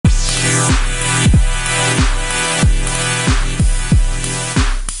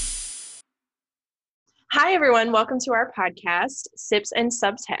Hi, everyone. Welcome to our podcast, Sips and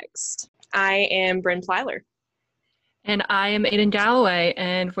Subtext. I am Bryn Plyler. And I am Aiden Galloway,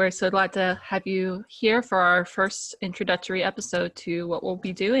 and we're so glad to have you here for our first introductory episode to what we'll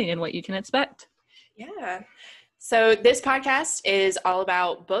be doing and what you can expect. Yeah. So this podcast is all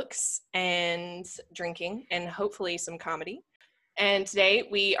about books and drinking and hopefully some comedy. And today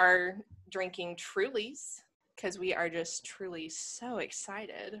we are drinking Trulies because we are just truly so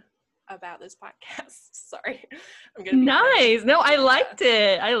excited about this podcast. Sorry. I'm gonna be Nice. No, I liked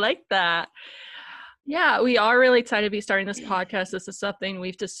it. I liked that. Yeah, we are really excited to be starting this podcast. This is something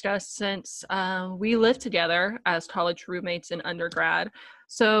we've discussed since we lived together as college roommates in undergrad.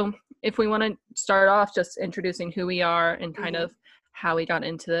 So if we want to start off just introducing who we are and kind of how we got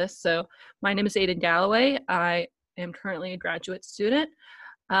into this. So my name is Aiden Galloway. I am currently a graduate student.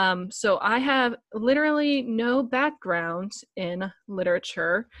 So I have literally no background in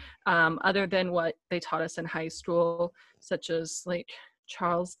literature other than what they taught us in high school, such as like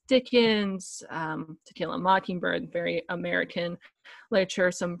Charles Dickens, To Kill a Mockingbird, very American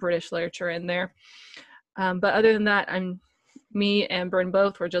literature, some British literature in there. But other than that, me and Bryn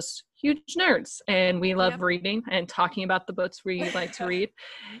both were just huge nerds, and we love reading and talking about the books we like to read.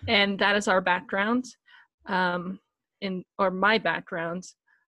 And that is our background, or my background.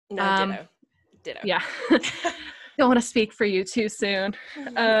 No, ditto. Yeah. Don't want to speak for you too soon.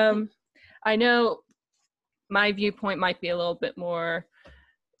 I know my viewpoint might be a little bit more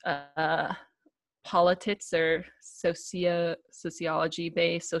politics or sociology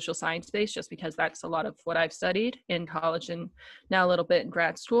based, social science based, just because that's a lot of what I've studied in college and now a little bit in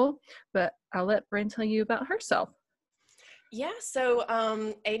grad school. But I'll let Bryn tell you about herself. Yeah, so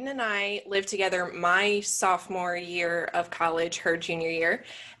Aiden and I lived together my sophomore year of college, her junior year,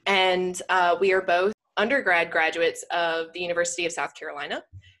 and we are both undergrad graduates of the University of South Carolina.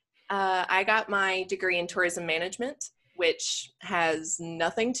 I got my degree in tourism management, which has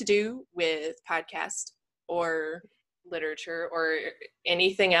nothing to do with podcast or literature or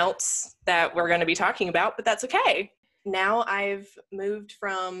anything else that we're going to be talking about, but that's okay. Now I've moved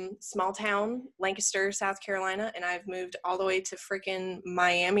from small town Lancaster, South Carolina, and I've moved all the way to freaking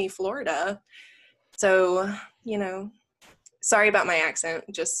Miami, Florida. So, sorry about my accent.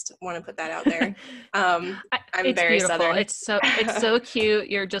 Just want to put that out there. I'm very beautiful. Southern. It's so cute.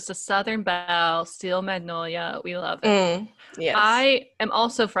 You're just a Southern belle, steel magnolia. We love it. Yes. I am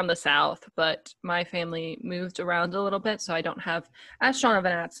also from the South, but my family moved around a little bit, so I don't have as strong of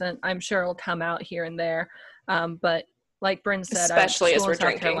an accent. I'm sure it'll come out here and there. But like Bryn said, especially as we're South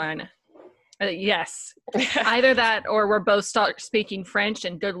drinking. Carolina. Yes. Either that or we're both start speaking French,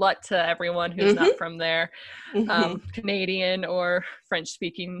 and good luck to everyone who's not from there, Canadian or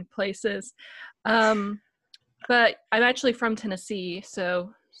French-speaking places. But I'm actually from Tennessee,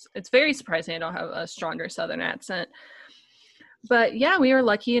 so it's very surprising I don't have a stronger Southern accent. But yeah, we were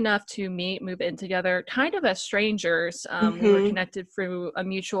lucky enough to move in together kind of as strangers. We were connected through a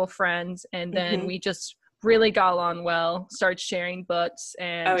mutual friend, and then we just really got along well, started sharing books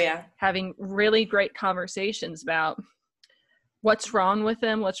and having really great conversations about what's wrong with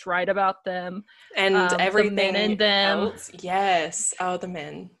them, what's right about them, and everything the men in them. Else. Yes. Oh, the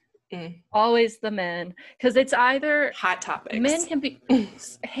men. Always the men, because it's either hot topics. Men can be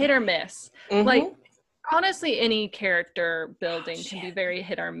hit or miss. Like honestly, any character building can be very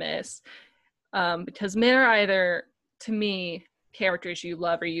hit or miss, because men are either, to me, characters you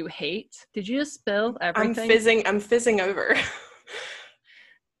love or you hate. Did you just spill everything? I'm fizzing over.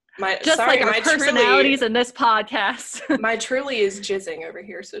 Like our personalities in this podcast. My Truly is jizzing over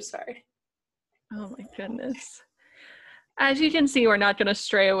here, so sorry. Oh my goodness. As you can see, we're not going to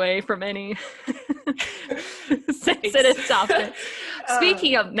stray away from any sensitive topic.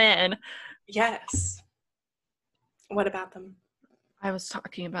 Speaking of men. Yes. What about them? I was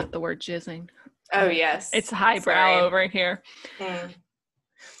talking about the word jizzing. Oh, yes. It's highbrow over here.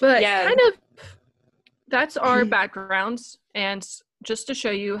 But kind of, that's our backgrounds. And just to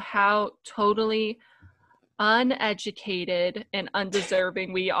show you how totally uneducated and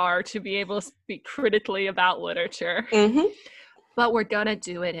undeserving we are to be able to speak critically about literature. But we're going to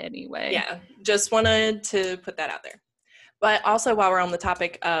do it anyway. Yeah, just wanted to put that out there. But also, while we're on the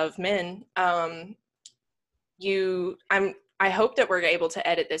topic of men, I hope that we're able to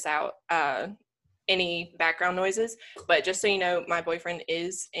edit this out, any background noises, but just so you know, my boyfriend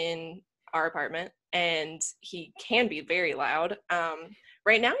is in our apartment and he can be very loud.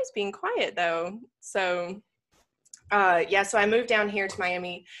 Right now he's being quiet though. So so I moved down here to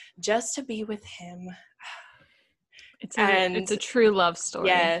Miami just to be with him. It's a true love story.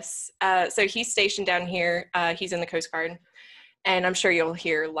 Yes. So he's stationed down here. He's in the Coast Guard. And I'm sure you'll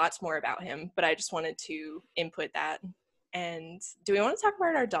hear lots more about him, but I just wanted to input that. And do we want to talk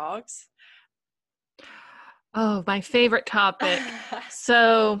about our dogs? Oh, my favorite topic.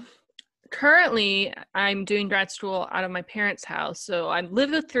 So currently I'm doing grad school out of my parents' house. So I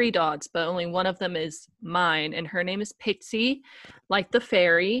live with 3 dogs, but only one of them is mine. And her name is Pixie, like the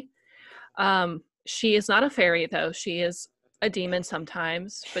fairy. She is not a fairy though. She is a demon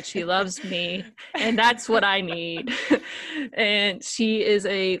sometimes, but she loves me, and that's what I need. And she is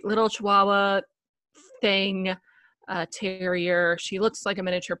a little Chihuahua thing, terrier. She looks like a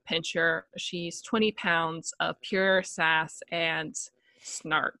miniature pinscher. She's 20 pounds of pure sass and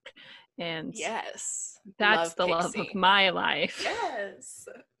snark. And yes, that's the love of my life. Yes.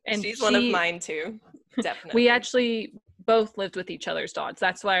 And she's one of mine too. Definitely. We actually both lived with each other's dogs.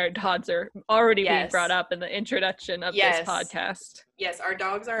 That's why our dogs are already being brought up in the introduction of this podcast. Yes, our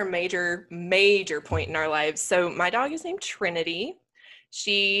dogs are a major point in our lives. So my dog is named Trinity.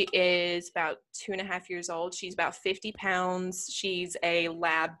 She is about 2.5 years old. She's about 50 pounds. She's a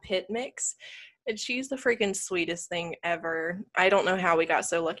lab pit mix. And she's the freaking sweetest thing ever. I don't know how we got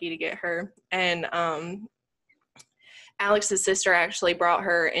so lucky to get her. And Alex's sister actually brought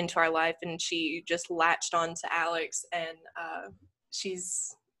her into our life, and she just latched on to Alex, and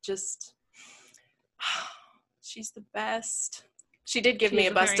she's just, she's the best. She did give me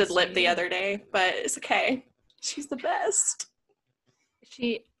a busted lip the other day, but it's okay. She's the best.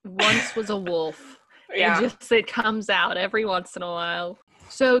 She once was a wolf. Yeah. It comes out every once in a while.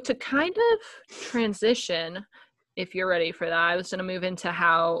 So to kind of transition, if you're ready for that, I was going to move into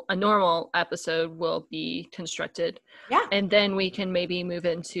how a normal episode will be constructed. Yeah. And then we can maybe move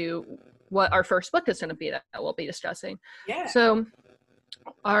into what our first book is going to be that we'll be discussing. Yeah. So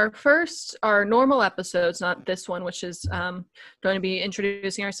our normal episodes, not this one, which is going to be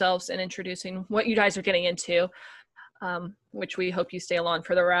introducing ourselves and introducing what you guys are getting into, which we hope you stay along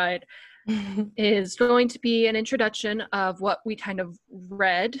for the ride, is going to be an introduction of what we kind of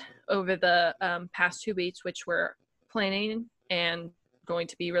read over the past 2 weeks, which we're planning and going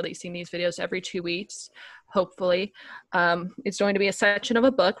to be releasing these videos every 2 weeks, hopefully. It's going to be a section of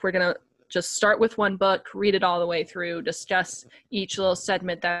a book. We're going to just start with one book, read it all the way through, discuss each little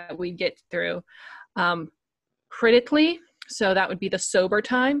segment that we get through critically. So that would be the sober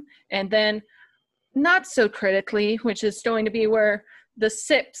time. And then not so critically, which is going to be where the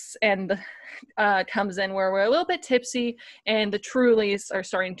sips and the comes in, where we're a little bit tipsy and the trulies are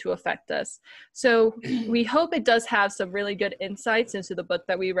starting to affect us. So we hope it does have some really good insights into the book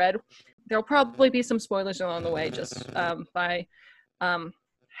that we read. There'll probably be some spoilers along the way, just by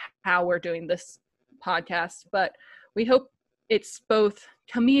how we're doing this podcast, but we hope it's both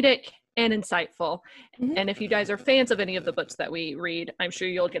comedic and insightful. Mm-hmm. And if you guys are fans of any of the books that we read, I'm sure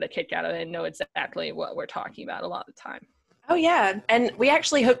you'll get a kick out of it and know exactly what we're talking about a lot of the time. Oh yeah, and we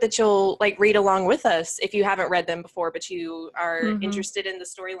actually hope that you'll read along with us if you haven't read them before, but you are interested in the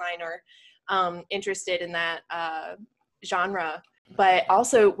storyline or interested in that genre. But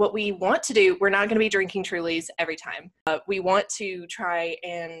also what we want to do, we're not going to be drinking Trulies every time. We want to try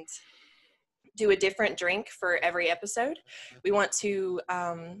and do a different drink for every episode. We want to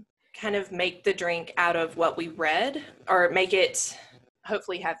kind of make the drink out of what we read, or make it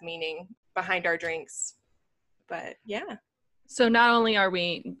hopefully have meaning behind our drinks. But yeah. So not only are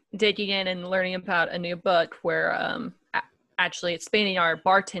we digging in and learning about a new book, we're actually expanding our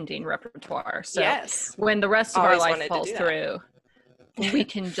bartending repertoire. So yes. When the rest of our life falls through, we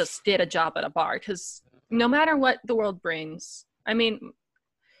can just get a job at a bar, because no matter what the world brings, I mean,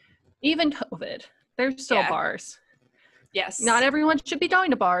 even COVID, there's still bars. Yes. Not everyone should be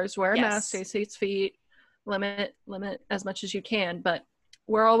going to bars. Wear a mask, stay 6 feet, limit as much as you can, but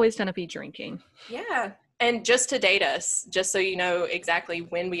we're always going to be drinking. Yeah. And just to date us, just so you know exactly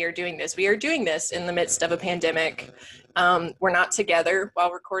when we are doing this in the midst of a pandemic. We're not together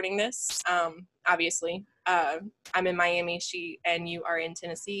while recording this, obviously. I'm in Miami, and you are in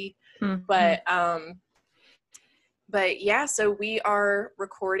Tennessee. Mm-hmm. But yeah, so we are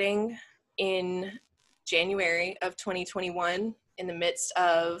recording in January of 2021 in the midst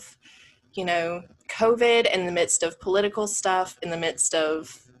of, COVID, in the midst of political stuff, in the midst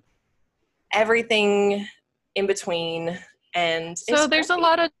of everything in between. And so there's a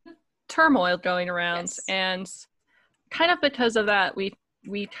lot of turmoil going around, and kind of because of that, we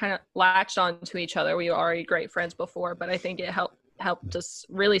kind of latched onto each other. We were already great friends before, but I think it helped us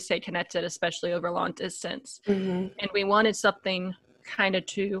really stay connected, especially over long distance. Mm-hmm. And we wanted something kind of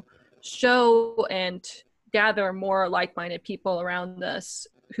to show and gather more like-minded people around us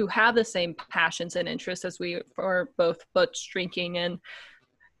who have the same passions and interests as we are, both butch, drinking, and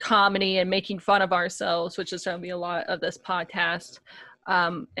comedy and making fun of ourselves, which is going to be a lot of this podcast.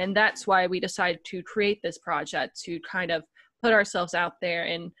 And that's why we decided to create this project, to kind of put ourselves out there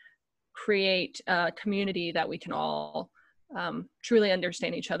and create a community that we can all truly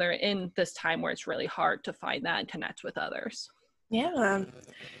understand each other in this time where it's really hard to find that and connect with others. Yeah.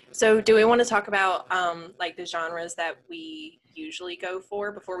 So do we want to talk about like the genres that we usually go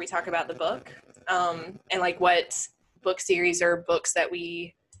for before we talk about the book? And like what book series or books that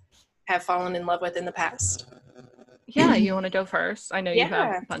we have fallen in love with in the past? Yeah, you want to go first? I know you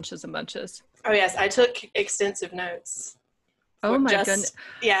Yeah. have bunches and bunches. Oh yes, I took extensive notes. Oh my goodness.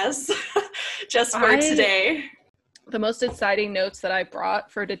 Yes, just for today. The most exciting notes that I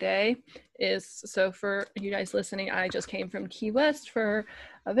brought for today is, so for you guys listening, I just came from Key West for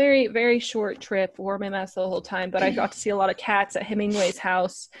a very, very short trip, wore my mask the whole time, but I got to see a lot of cats at Hemingway's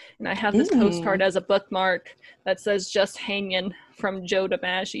house, and I have this postcard as a bookmark that says "Just Hangin'" from Joe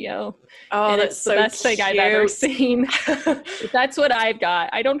DiMaggio. Oh, and that's it's so the best cute. thing I've ever seen. That's what I've got.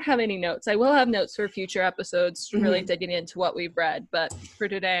 I don't have any notes. I will have notes for future episodes, really digging into what we've read, but for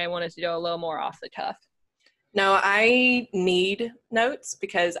today, I wanted to go a little more off the cuff. No, I need notes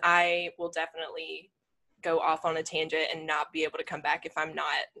because I will definitely go off on a tangent and not be able to come back if I'm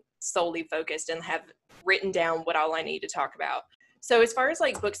not solely focused and have written down what all I need to talk about. So as far as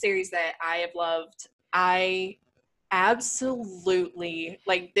like book series that I have loved, I absolutely,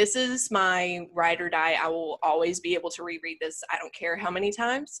 like, this is my ride or die. I will always be able to reread this. I don't care how many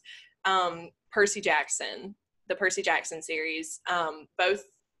times. Percy Jackson, the Percy Jackson series, both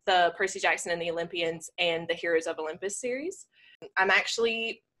the Percy Jackson and the Olympians and the Heroes of Olympus series. I'm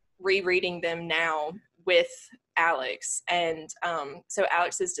actually rereading them now with Alex. And so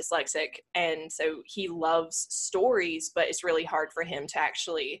Alex is dyslexic, and so he loves stories, but it's really hard for him to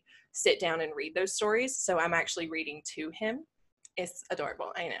actually sit down and read those stories. So I'm actually reading to him. It's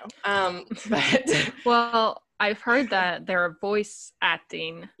adorable, I know. But well, I've heard that there are voice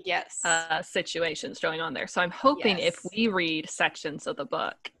acting yes, situations going on there. So I'm hoping if we read sections of the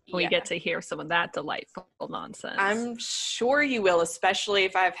book, we get to hear some of that delightful nonsense. I'm sure you will, especially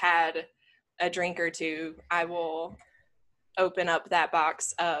if I've had a drink or two. I will open up that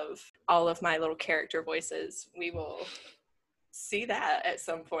box of all of my little character voices. We will see that at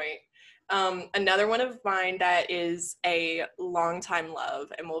some point. Another one of mine that is a longtime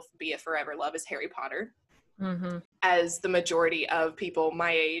love and will be a forever love is Harry Potter. Mm-hmm. As the majority of people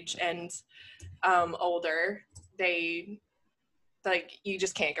my age and older, they, like, you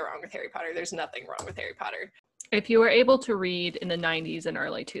just can't go wrong with Harry Potter. There's nothing wrong with Harry Potter. If you were able to read in the 90s and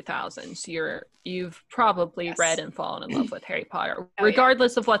early 2000s, you've probably read and fallen in love with Harry Potter,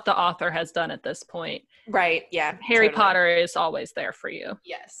 regardless of what the author has done at this point. Right, yeah. Harry Potter is always there for you.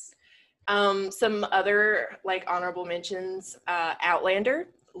 Yes. Some other, like, honorable mentions, Outlander.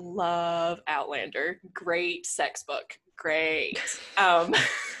 Love Outlander. Great sex book. Great.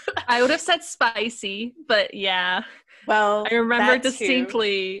 I would have said spicy, but yeah. Well, I remember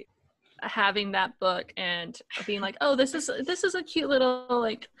distinctly having that book and being like, oh, this is a cute little,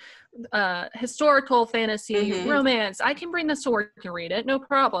 like, historical fantasy romance. I can bring this to work and read it, no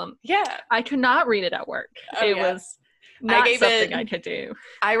problem. Yeah. I could not read it at work. It was not something I could do.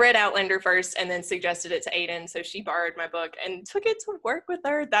 I read Outlander first and then suggested it to Aiden, so she borrowed my book and took it to work with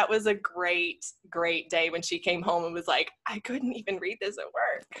her. That was a great, great day when she came home and was like, I couldn't even read this at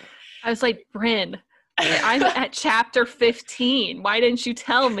work. I was like, Bryn, I'm at chapter 15. Why didn't you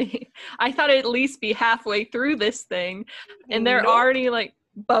tell me? I thought I'd at least be halfway through this thing. And they're already, like,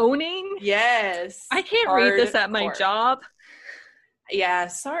 boning? Yes. I can't read this at my job. Yeah,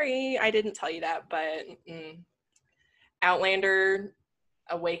 sorry I didn't tell you that, but Outlander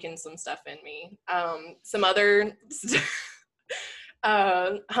awakened some stuff in me. Some other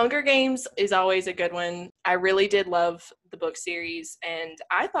Hunger Games is always a good one. I really did love the book series, and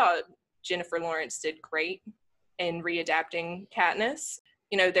I thought Jennifer Lawrence did great in readapting Katniss.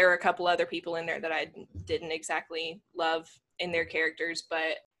 You know, there are a couple other people in there that I didn't exactly love in their characters,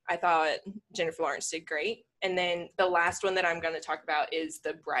 but I thought Jennifer Lawrence did great. And then the last one that I'm going to talk about is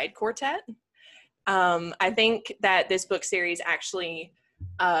the Bride Quartet. I think that this book series actually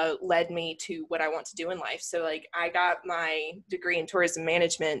led me to what I want to do in life. So, like, I got my degree in tourism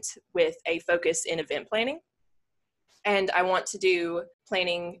management with a focus in event planning. And I want to do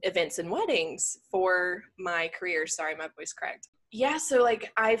planning events and weddings for my career. Sorry, my voice cracked. Yeah, so,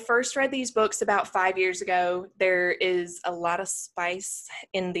 like, I first read these books about 5 years ago. There is a lot of spice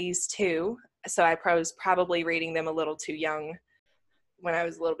in these too. So I was probably reading them a little too young when I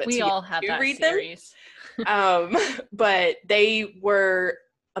was a little bit too young to read them. But they were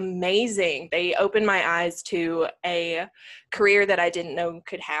amazing. They opened my eyes to a career that I didn't know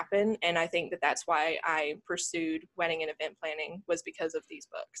could happen, and I think that that's why I pursued wedding and event planning, was because of these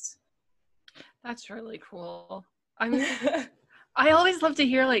books. That's really cool. I mean, I always love to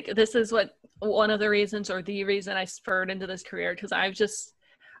hear, like, this is what one of the reasons or the reason I spurred into this career, because I just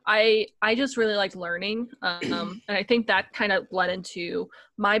really like learning, and I think that kind of bled into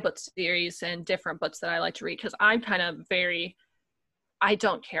my book series and different books that I like to read, because I'm kind of I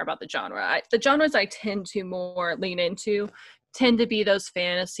don't care about the genre. The genres I tend to more lean into tend to be those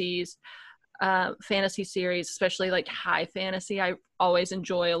fantasy series, especially like high fantasy. I always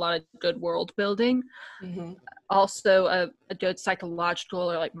enjoy a lot of good world building. Mm-hmm. Also a good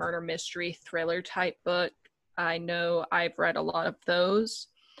psychological or like murder mystery thriller type book. I know I've read a lot of those.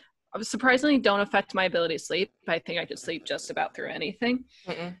 Surprisingly don't affect my ability to sleep. I think I could sleep just about through anything.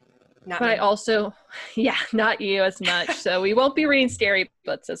 Not but me. I also, not you as much. So we won't be reading scary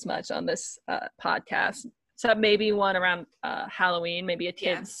books as much on this podcast. So maybe one around Halloween, maybe a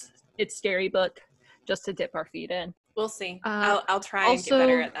kid's It's Scary book, just to dip our feet in. We'll see. I'll try and get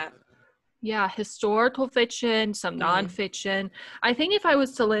better at that. Yeah, historical fiction, some nonfiction. I think if I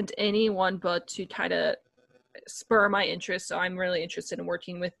was to lend any one book to kind of spur my interest, so I'm really interested in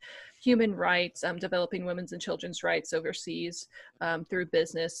working with human rights, developing women's and children's rights overseas, through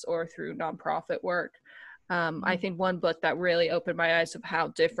business or through nonprofit work. I think one book that really opened my eyes of how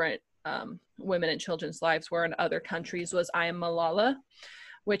different women and children's lives were in other countries was I Am Malala,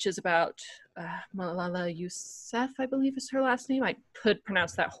 which is about Malala Yousaf, I believe is her last name. I could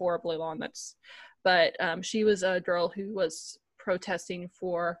pronounce that horribly long. But she was a girl who was protesting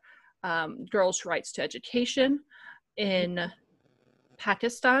for girls' rights to education in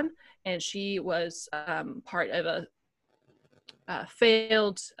Pakistan, and she was part of a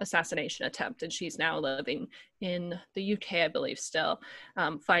failed assassination attempt, and she's now living in the UK, I believe, still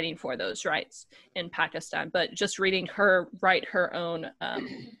fighting for those rights in Pakistan. But just reading her write her own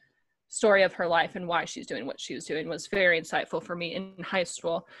story of her life and why she's doing what she was doing was very insightful for me in high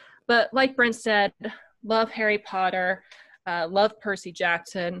school. But like Brent said, love Harry Potter, love Percy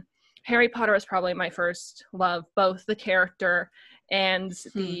Jackson. Harry Potter was probably my first love, both the character and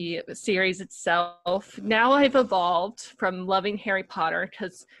the series itself. Now I've evolved from loving Harry Potter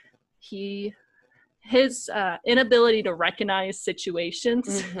because his inability to recognize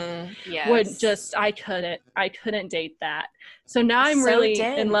situations would just, I couldn't date that. So now I'm really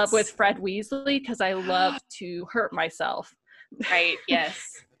in love with Fred Weasley because I love to hurt myself. Right.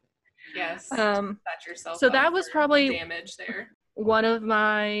 Yes. So that was probably damage there. One of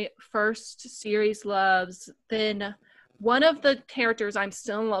my first series loves. Then one of the characters I'm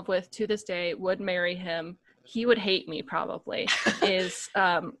still in love with to this day, would marry him. He would hate me probably, is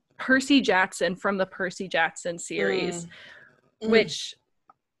Percy Jackson from the Percy Jackson series, which,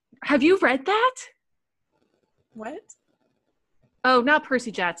 have you read that? What? Oh, not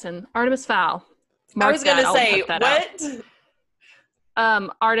Percy Jackson, Artemis Fowl. I was going to say, what?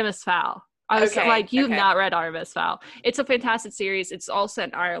 Artemis Fowl. I was you've not read Artemis Fowl. It's a fantastic series. It's all set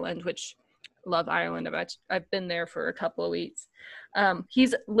in Ireland, which love Ireland. I've been there for a couple of weeks.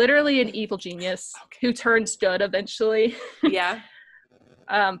 He's literally an evil genius who turns good eventually. Yeah.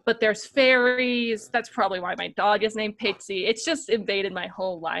 But there's fairies. That's probably why my dog is named Pixie. It's just invaded my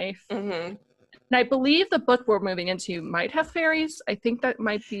whole life. And I believe the book we're moving into might have fairies. I think that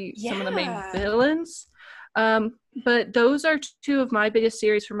might be some of the main villains. But those are two of my biggest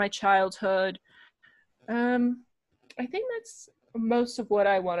series from my childhood. I think that's most of what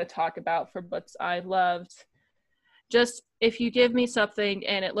I want to talk about for books I loved. Just if you give me something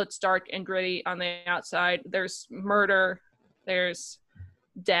and it looks dark and gritty on the outside, there's murder, there's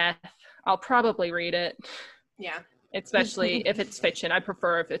death, I'll probably read it. Yeah. Especially if it's fiction. I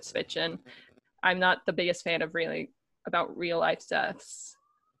prefer if it's fiction. I'm not the biggest fan of about real life deaths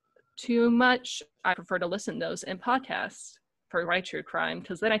too much. I prefer to listen to those in podcasts for my true crime,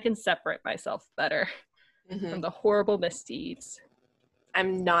 because then I can separate myself better from the horrible misdeeds.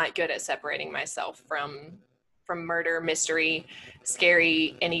 I'm not good at separating myself from murder, mystery,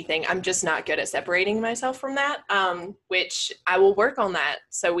 scary, anything. I'm just not good at separating myself from that, which I will work on that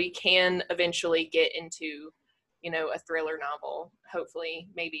so we can eventually get into, a thriller novel. Hopefully,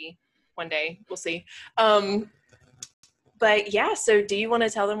 maybe one day. We'll see. But yeah, so do you want to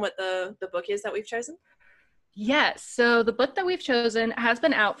tell them what the book is that we've chosen? Yes. So the book that we've chosen has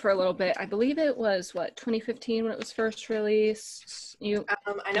been out for a little bit. I believe it was 2015 when it was first released.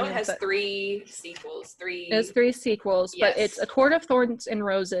 I know it has 3 sequels. It's 3 sequels, yes. but it's A Court of Thorns and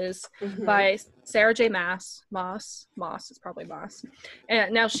Roses by Sarah J. Maas. Moss is probably Moss.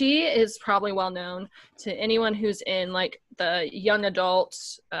 And now she is probably well known to anyone who's in like the young adult,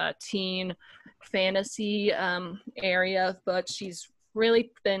 teen fantasy area of books. She's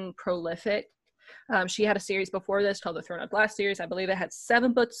really been prolific. She had a series before this called the Throne of Glass series. I believe it had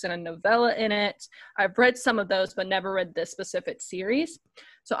 7 books and a novella in it. I've read some of those, but never read this specific series.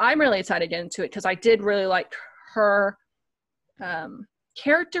 So I'm really excited to get into it because I did really like her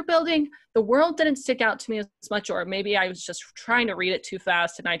character building. The world didn't stick out to me as much, or maybe I was just trying to read it too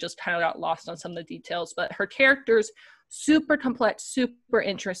fast and I just kind of got lost on some of the details. But her characters, super complex, super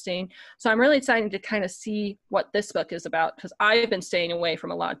interesting. So I'm really excited to kind of see what this book is about because I've been staying away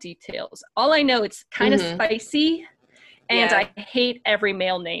from a lot of details. All I know, it's kind of spicy, and I hate every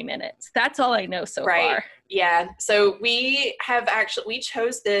male name in it. That's all I know so far. Yeah. So we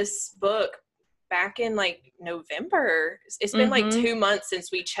chose this book back in like November. It's been like 2 months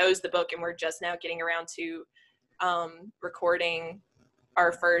since we chose the book, and we're just now getting around to recording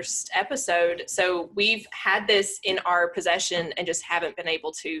our first episode. So we've had this in our possession and just haven't been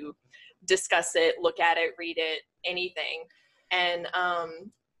able to discuss it, look at it, read it, anything. And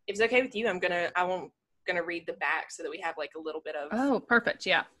if it's okay with you, I'm gonna read the back so that we have like a little bit of... Oh, perfect.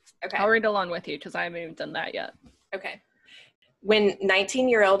 Yeah. Okay. I'll read along with you because I haven't even done that yet. Okay. When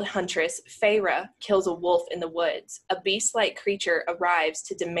 19-year-old huntress Feyre kills a wolf in the woods, a beast-like creature arrives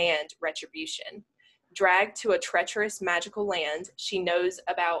to demand retribution. Dragged to a treacherous magical land she knows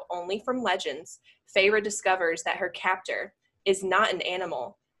about only from legends, Feyre discovers that her captor is not an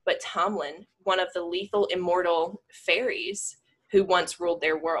animal, but Tamlin, one of the lethal immortal fairies who once ruled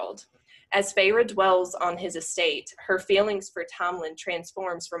their world. As Feyre dwells on his estate, her feelings for Tamlin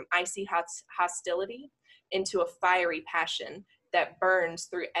transforms from icy hostility into a fiery passion that burns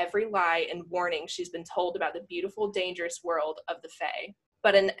through every lie and warning she's been told about the beautiful, dangerous world of the Fae.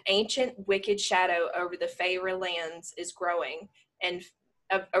 But an ancient, wicked shadow over the Feyre lands is growing, and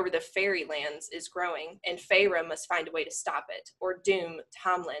over the fairy lands is growing, and Feyre must find a way to stop it, or doom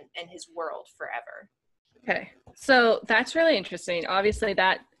Tamlin and his world forever. Okay, so that's really interesting. Obviously,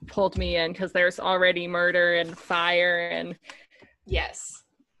 that pulled me in because there's already murder and fire and...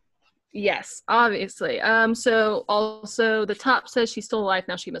 Yes, obviously. So also the top says she's still alive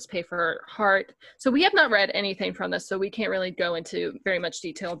now. She must pay for her heart. So we have not read anything from this, so we can't really go into very much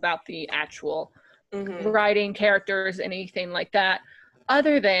detail about the actual writing, characters, anything like that.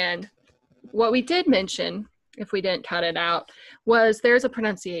 Other than what we did mention, if we didn't cut it out, was there's a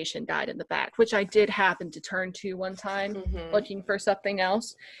pronunciation guide in the back, which I did happen to turn to one time looking for something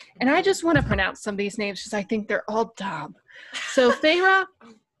else. And I just want to pronounce some of these names because I think they're all dumb. So Feyre...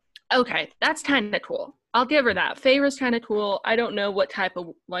 Okay, that's kind of cool. I'll give her that. Feyre's kind of cool. I don't know what type of,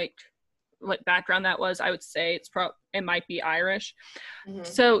 like, what background that was. I would say it might be Irish.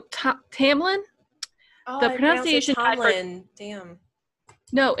 So, Tamlin, the pronunciation... Tamlin. Damn.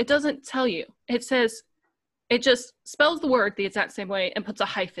 No, it doesn't tell you. It says, it just spells the word the exact same way and puts a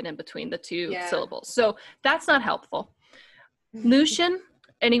hyphen in between the 2 syllables. So, that's not helpful. Lucian,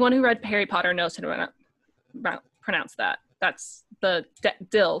 anyone who read Harry Potter knows how to pronounce that. That's the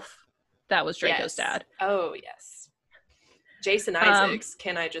Dilf. That was Draco's dad. Oh, yes. Jason Isaacs,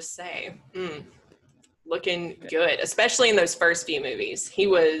 can I just say, looking good, especially in those first few movies. He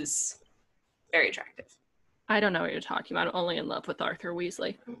was very attractive. I don't know what you're talking about. I'm only in love with Arthur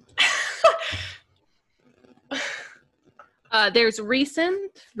Weasley. There's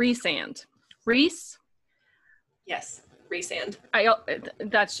Rhysand. Rhys? Yes, Rhysand.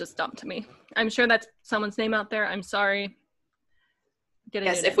 That's just dumb to me. I'm sure that's someone's name out there. I'm sorry.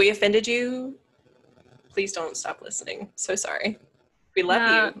 Yes, if we offended you, please don't stop listening. So sorry. We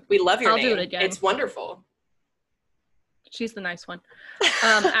love you. We love your name. I'll do it again. It's wonderful. She's the nice one.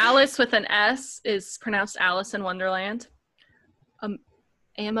 Alice with an S is pronounced Alice in Wonderland.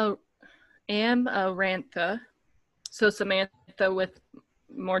 Amarantha. So Samantha with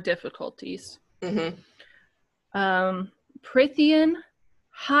more difficulties. Prythian,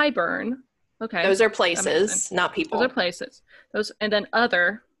 Hybern. Okay. Those are places, not people. Those are places. And then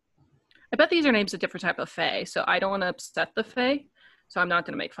other. I bet these are names of different type of fae, so I don't want to upset the fae, so I'm not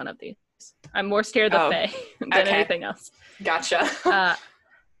going to make fun of these. I'm more scared of the fae than anything else. Gotcha.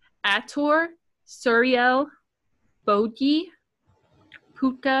 Ator, Suriel, Bogi,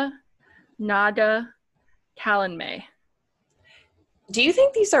 Puka, Nada, Kalanmay. Do you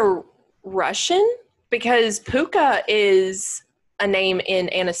think these are Russian? Because Puka is a name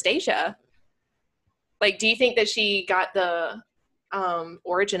in Anastasia. Like, do you think that she got the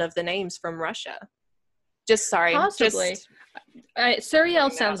origin of the names from Russia? Possibly.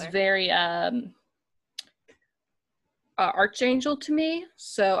 Suriel sounds very archangel to me,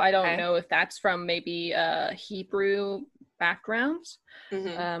 so I don't know if that's from maybe Hebrew backgrounds.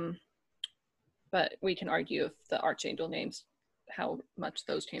 But we can argue if the archangel names, how much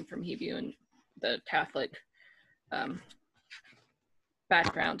those came from Hebrew and the Catholic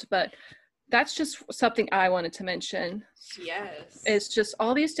background. But that's just something I wanted to mention. Yes. It's just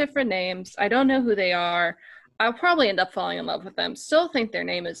all these different names. I don't know who they are. I'll probably end up falling in love with them. Still think their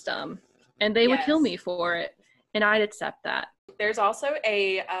name is dumb. And they would kill me for it. And I'd accept that. There's also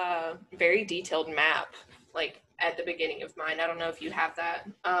a very detailed map, like, at the beginning of mine. I don't know if you have that.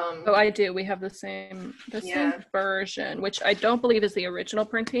 Oh, I do. We have the same version, which I don't believe is the original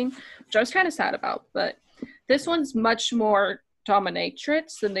printing, which I was kind of sad about. But this one's much more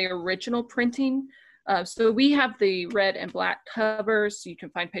dominatrix than the original printing. So we have the red and black covers. So you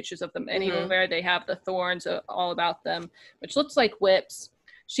can find pictures of them anywhere. They have the thorns all about them, which looks like whips.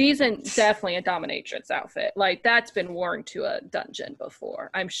 She's in definitely a dominatrix outfit. Like, that's been worn to a dungeon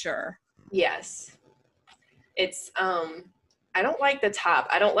before, I'm sure. Yes. It's, I don't like the top.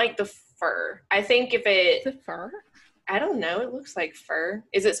 I don't like the fur. I think if Is it fur? I don't know. It looks like fur.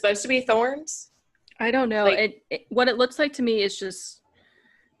 Is it supposed to be thorns? I don't know. Like, what it looks like to me is just,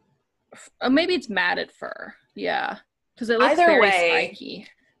 maybe it's matted fur. Yeah. Because it looks very spiky.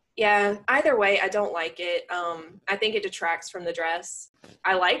 Yeah, either way, I don't like it. I think it detracts from the dress.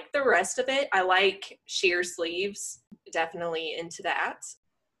 I like the rest of it. I like sheer sleeves. Definitely into that.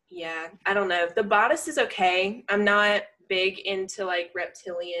 Yeah, I don't know. The bodice is okay. I'm not big into, like,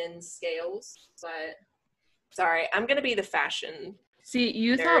 reptilian scales, but sorry, I'm going to be the fashion. See,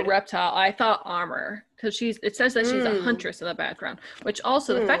 you thought reptile. I thought armor, because it says that she's a huntress in the background, which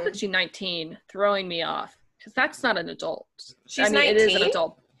also the fact that she's 19 throwing me off, because that's not an adult. She's 19? It is an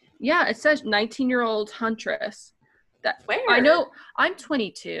adult. Yeah, it says 19-year-old huntress. Where? I know I'm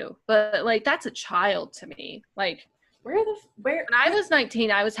 22, but, like, that's a child to me. Like, where? When I was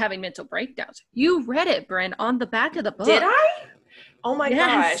 19, I was having mental breakdowns. You read it, Bryn, on the back of the book. Did I? Oh my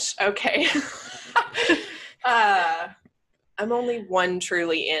gosh. Okay. I'm only one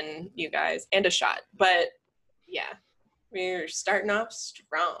truly in, you guys, and a shot. But yeah, we're starting off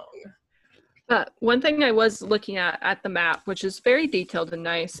strong. One thing I was looking at the map, which is very detailed and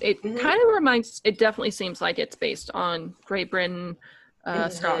nice, it kind of it definitely seems like it's based on Great Britain,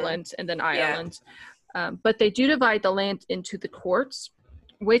 Scotland, and then Ireland. But they do divide the land into the courts,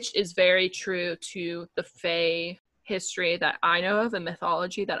 which is very true to the Fae history that I know of and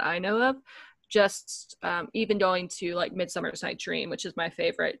mythology that I know of. Just even going to, like, Midsummer's Night Dream, which is my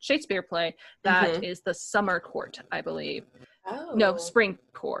favorite Shakespeare play, that is the summer court, I believe. Oh. No, spring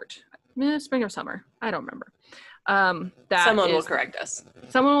court. Spring or summer. I don't remember. Someone will correct us.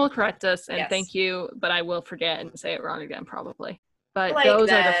 Someone will correct us, and thank you, but I will forget and say it wrong again, probably. But like those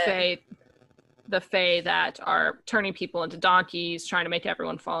are the Fae that are turning people into donkeys, trying to make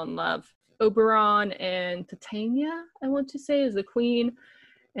everyone fall in love. Oberon and Titania, I want to say, is the queen.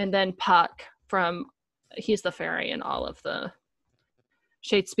 And then Puck he's the fairy in all of the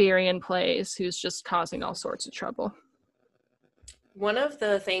Shakespearean plays, who's just causing all sorts of trouble. One of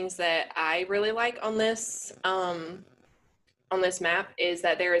the things that I really like on this map is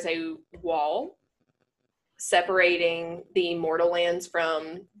that there is a wall separating the mortal lands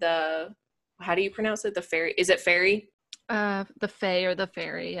from the, how do you pronounce it? The fairy? Is it fairy? The Fae or the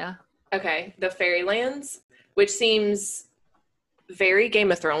fairy, yeah. Okay, the fairy lands, which seems very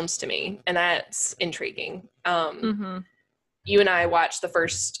Game of Thrones to me, and that's intriguing. You and I watched the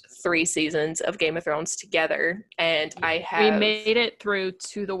first 3 seasons of Game of Thrones together, and we made it through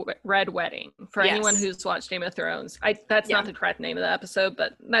to the Red Wedding. For anyone who's watched Game of Thrones, that's not the correct name of the episode,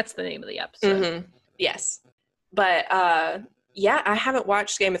 but that's the name of the episode. Yes, but I haven't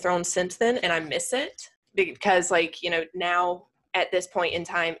watched Game of Thrones since then, and I miss it because, like, you know, now at this point in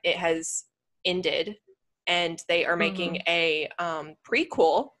time, it has ended, and they are making a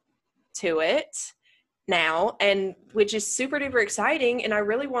prequel to it now, and which is super duper exciting, and I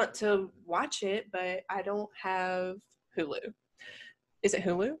really want to watch it, but I don't have Hulu. Is it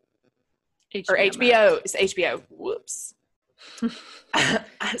Hulu? Or HBO? It's HBO. Whoops.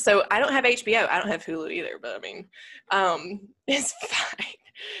 So I don't have HBO. I don't have Hulu either, but I mean, it's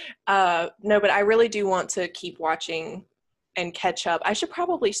fine. No, but I really do want to keep watching and catch up. I should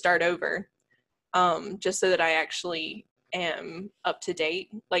probably start over, just so that I actually am up to date.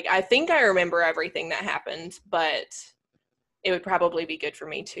 Like, I think I remember everything that happened, but it would probably be good for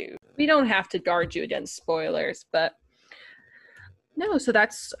me to. We don't have to guard you against spoilers, but No, so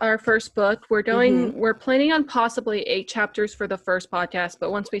that's our first book. We're planning on possibly 8 chapters for the first podcast,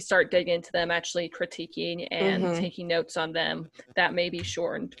 but once we start digging into them, actually critiquing and taking notes on them, that may be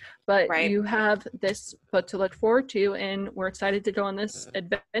shortened. But you have this book to look forward to, and we're excited to go on this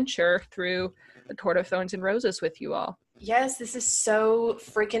adventure through The Court of Thorns and Roses with you all. Yes, this is so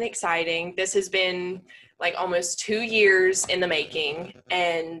freaking exciting. This has been like almost 2 years in the making,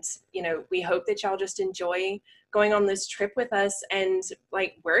 and we hope that y'all just enjoy going on this trip with us, and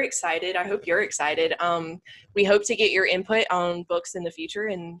like we're excited. I hope you're excited. We hope to get your input on books in the future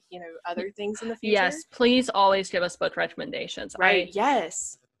and other things in the future. Yes, please always give us book recommendations.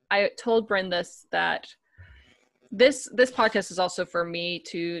 Yes. I told Bryn that this podcast is also for me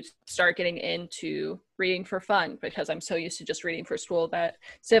to start getting into reading for fun, because I'm so used to just reading for school that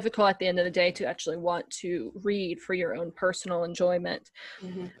it's difficult at the end of the day to actually want to read for your own personal enjoyment.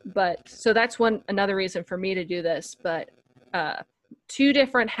 But so that's another reason for me to do this. But 2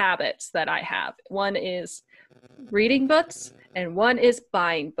 different habits that I have. One is reading books and one is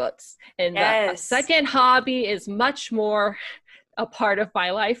buying books. And the second hobby is much more a part of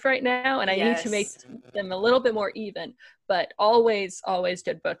my life right now, and I need to make them a little bit more even, but always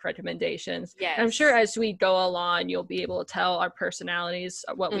good book recommendations. And I'm sure as we go along, you'll be able to tell our personalities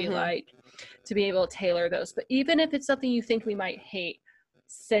what we like, to be able to tailor those. But even if it's something you think we might hate,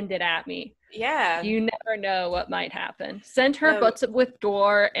 send it at me. You never know what might happen. Send her books with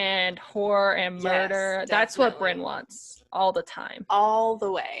gore and horror and murder. That's what Bryn wants all the time. All the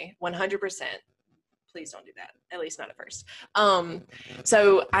way, 100%. Please don't do that. At least not at first.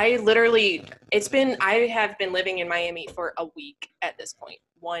 So I have been living in Miami for a week at this point,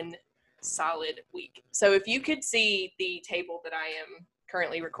 1 solid week. So if you could see the table that I am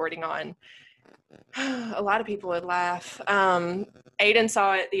currently recording on, a lot of people would laugh. Aiden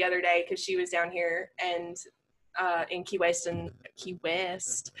saw it the other day because she was down here and in Key West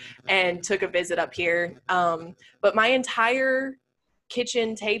and took a visit up here. But my entire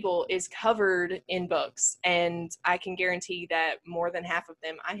kitchen table is covered in books, and I can guarantee that more than half of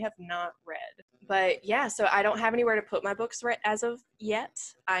them I have not read. But yeah, so I don't have anywhere to put my books as of yet.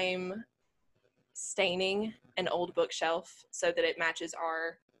 I'm staining an old bookshelf so that it matches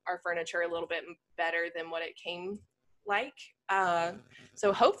our furniture a little bit better than what it came like.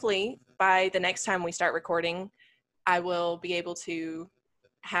 So hopefully by the next time we start recording, I will be able to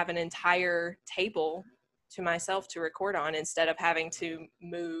have an entire table to myself to record on, instead of having to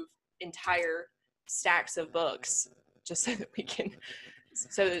move entire stacks of books, just so that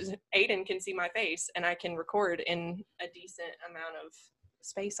Aiden can see my face and I can record in a decent amount of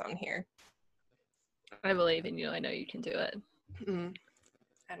space on here. I believe in you. I know you can do it.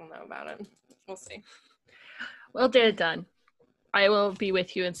 I don't know about it. We'll see. Well, done. I will be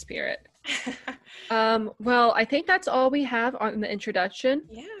with you in spirit. Well, I think that's all we have on the introduction.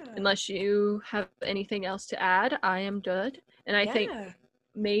 Unless you have anything else to add, I am good. And I think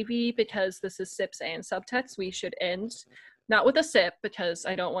maybe because this is sips and subtext, we should end not with a sip, because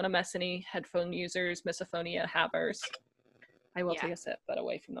I don't want to mess any headphone users, misophonia havers. I will take a sip, but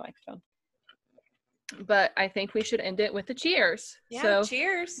away from the microphone. But I think we should end it with a cheers. So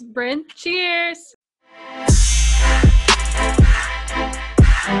cheers. Bryn, cheers.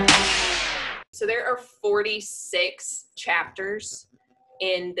 So there are 46 chapters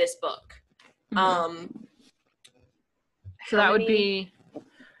in this book. So that would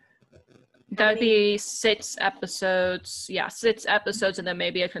be 6 episodes. 6 episodes, and then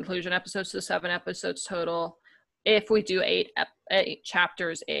maybe a conclusion episode, so 7 episodes total. If we do 8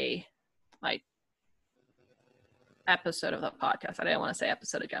 chapters, episode of the podcast. I didn't want to say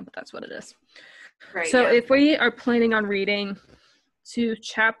episode again, but that's what it is. If we are planning on reading to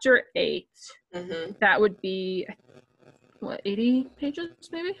chapter 8, that would be 80 pages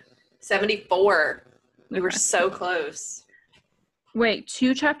maybe? 74. We were so close. Wait,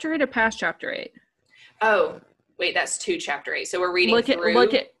 to chapter 8 or past chapter 8? Oh, wait, that's to chapter 8. So we're reading look at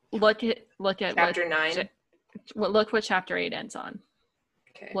chapter 9. Look what chapter 8 ends on.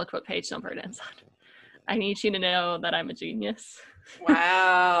 Okay. Look what page number it ends on. I need you to know that I'm a genius.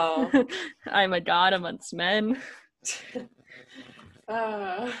 Wow. I'm a god amongst men.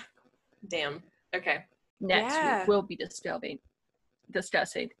 Damn. Okay. Next week we'll be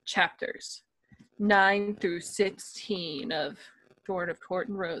discussing chapters 9 through 16 of Thorn of Court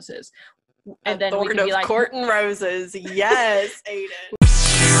and Roses. And then Thorn of Court and Roses. Yes, Aiden.